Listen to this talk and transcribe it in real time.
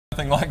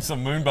nothing like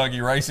some moon buggy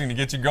racing to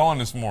get you going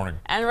this morning.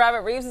 And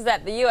Robert Reeves is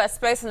at the U.S.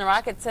 Space and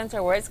Rocket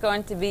Center, where it's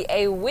going to be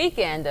a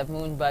weekend of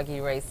moon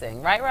buggy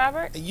racing. Right,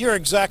 Robert? You're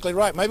exactly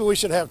right. Maybe we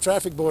should have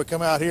Traffic Boy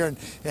come out here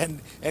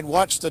and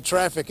watch the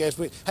traffic as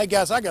we... Hey,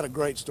 guys, I got a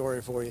great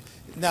story for you.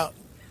 Now,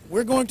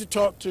 we're going to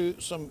talk to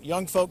some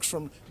young folks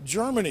from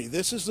Germany.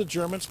 This is the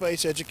German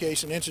Space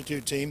Education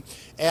Institute team.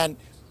 And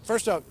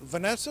first off,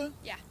 Vanessa?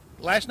 Yeah.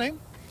 Last name?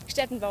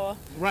 Stettenbauer.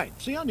 Right.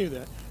 See, I knew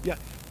that. Yeah.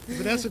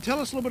 Vanessa, tell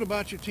us a little bit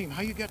about your team,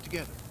 how you got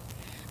together.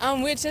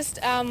 We're just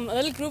a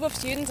little group of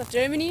students of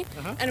Germany,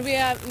 and we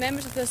are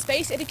members of the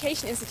Space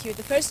Education Institute,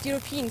 the first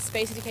European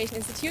Space Education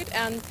Institute,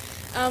 and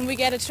we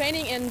get a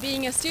training in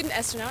being a student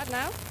astronaut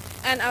now.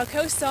 And our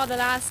coach saw the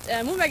last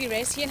moon buggy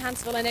race here in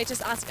Huntsville, and they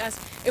just asked us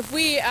if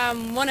we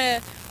want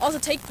to also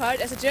take part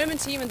as a German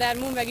team in that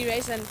moon buggy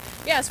race. And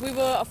yes, we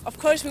were, of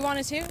course we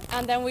wanted to,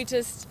 and then we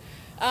just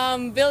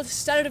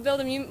started to build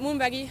a moon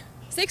buggy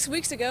 6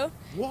 weeks ago.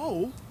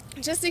 Whoa!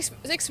 Just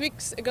six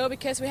weeks ago,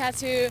 because we had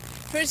to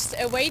first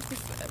wait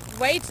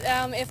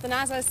if the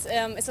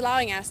NASA is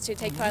allowing us to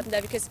take part in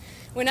that, because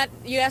we're not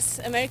US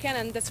American,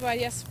 and that's why,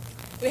 yes,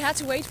 we had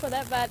to wait for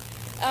that. But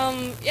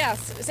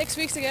yes, 6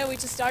 weeks ago we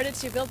just started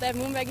to build that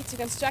moon buggy, to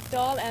construct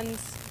all, and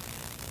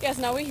yes,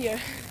 now we're here.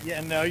 Yeah,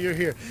 now you're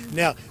here.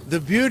 Now, the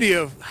beauty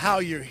of how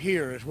you're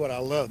here is what I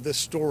love, this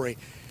story.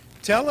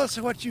 Tell us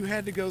what you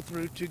had to go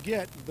through to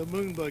get the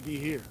moon buggy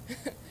here.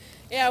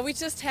 Yeah, we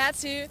just had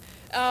to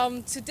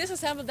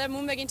disassemble that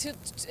moon buggy into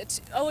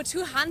over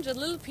 200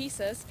 little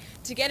pieces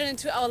to get it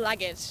into our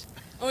luggage.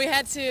 And we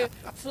had to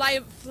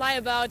fly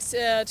about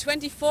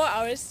 24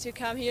 hours to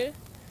come here.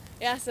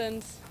 Yes,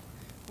 and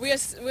we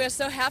are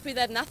so happy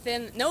that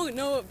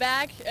no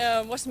bag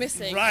was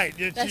missing. Right,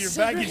 your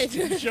so baggage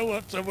didn't show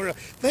up somewhere.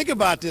 Think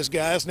about this,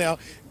 guys. Now,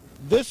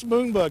 this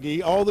moon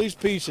buggy, all these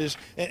pieces,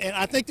 and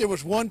I think there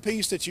was one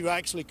piece that you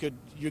actually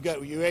you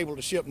were able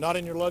to ship, not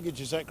in your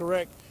luggage. Is that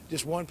correct?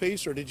 Just one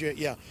piece, or did you?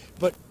 Yeah,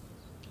 but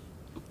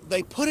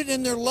they put it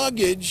in their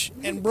luggage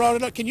and brought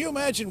it up. Can you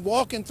imagine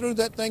walking through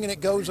that thing and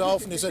it goes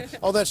off and they said,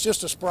 "Oh, that's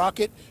just a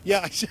sprocket"?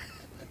 Yeah,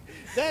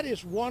 that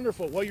is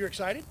wonderful. Well, you're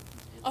excited?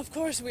 Of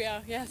course we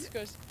are. Yes, of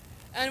course.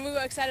 And we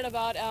were excited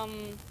about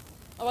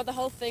the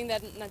whole thing.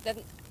 That as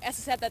I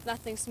said, that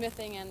nothing's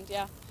missing, and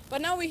yeah.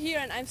 But now we're here,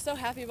 and I'm so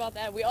happy about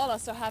that. We all are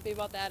so happy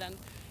about that, and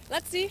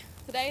let's see.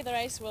 Today the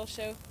race will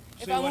show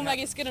if our moon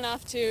buggy is good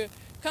enough to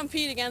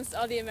compete against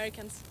all the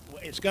Americans.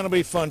 Well, it's going to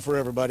be fun for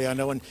everybody, I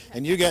know. And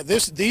you got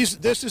this.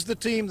 This is the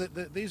team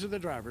these are the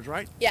drivers,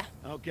 right? Yeah.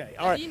 Okay.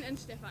 All right. Nadine and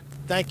Stefan.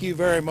 Thank you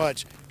very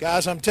much,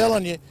 guys. I'm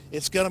telling you,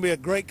 it's going to be a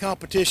great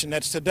competition.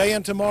 That's today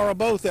and tomorrow,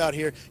 both out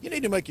here. You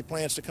need to make your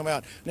plans to come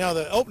out. Now,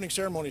 the opening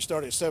ceremony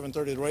started at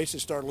 7:30. The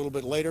races start a little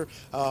bit later.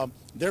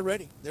 They're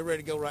ready. They're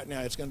ready to go right now.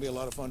 It's going to be a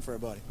lot of fun for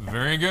everybody.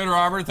 Very good,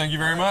 Robert. Thank you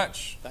very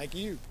much. Thank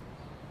you.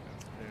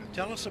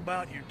 Tell us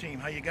about your team,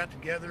 how you got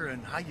together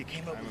and how you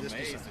came up with this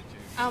design.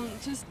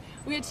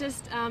 We are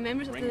just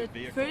members of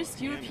the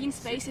first European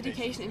Space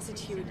Education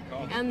Institute,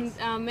 and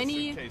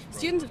many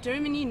students of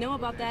Germany know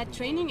about that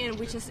training, and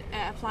we just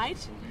applied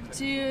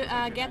to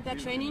get that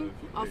training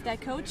of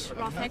that coach,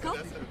 Ralf Heckel,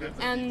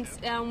 and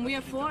we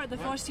are the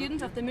four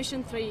students of the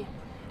mission 3.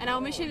 And our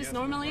mission is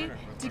normally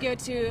to go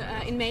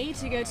in May,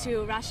 to go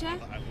to Russia,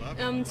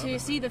 to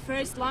see the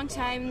first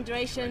long-time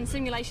duration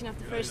simulation of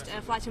the first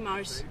flight to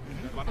Mars.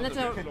 And that's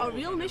our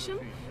real mission,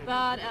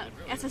 but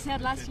as I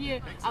said last year,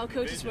 our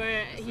coaches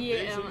were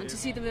here to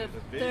see the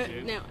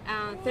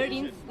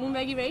 13th moon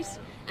buggy race,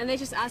 and they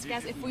just asked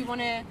us if we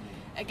want to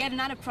get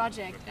another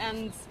project.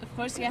 And of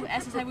course, yeah,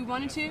 as I said, we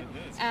wanted to.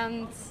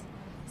 And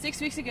 6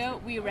 weeks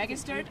ago, we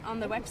registered on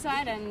the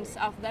website, and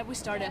after that, we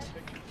started.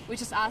 We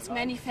just asked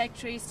many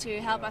factories to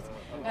help us,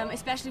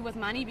 especially with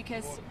money,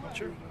 because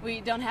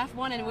we don't have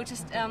one, and we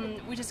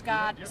just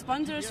got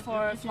sponsors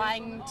for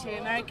flying to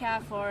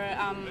America, for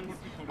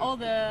all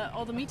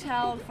the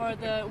metal, for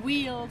the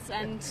wheels,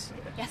 and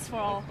yes, for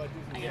all,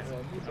 I guess.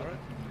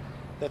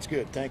 That's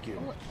good. Thank you.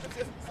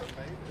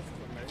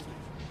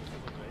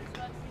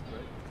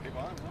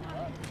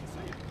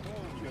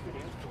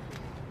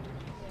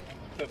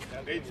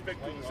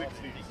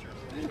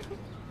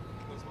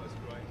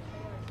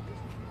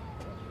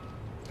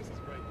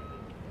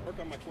 Work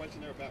on my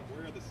question there about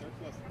where the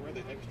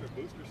extra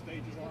booster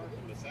stages are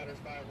from the Saturn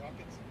V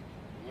rockets,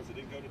 the ones that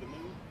didn't go to the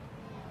moon.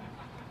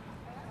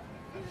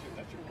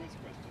 That's your quiz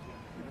question.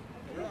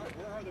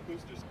 Where are the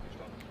boosters?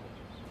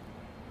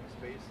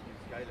 Space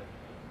is guided.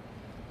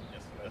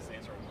 Yes, that's the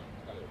answer.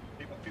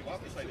 People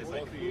often say this.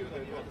 Great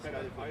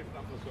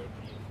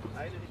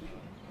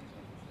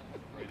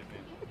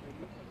event.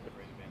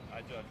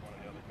 I judge one of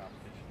the other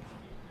competitions.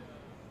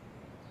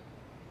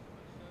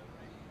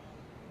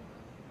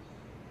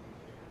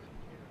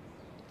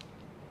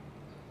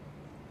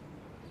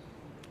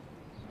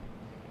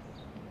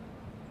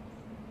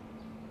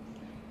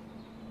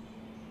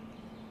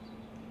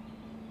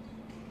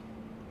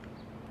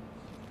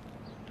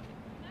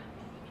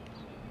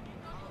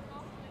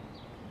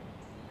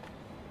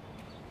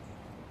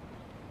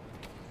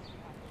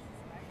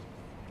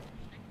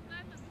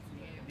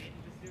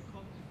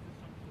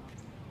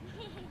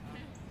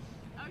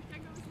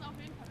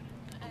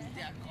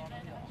 I call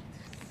it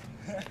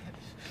walk.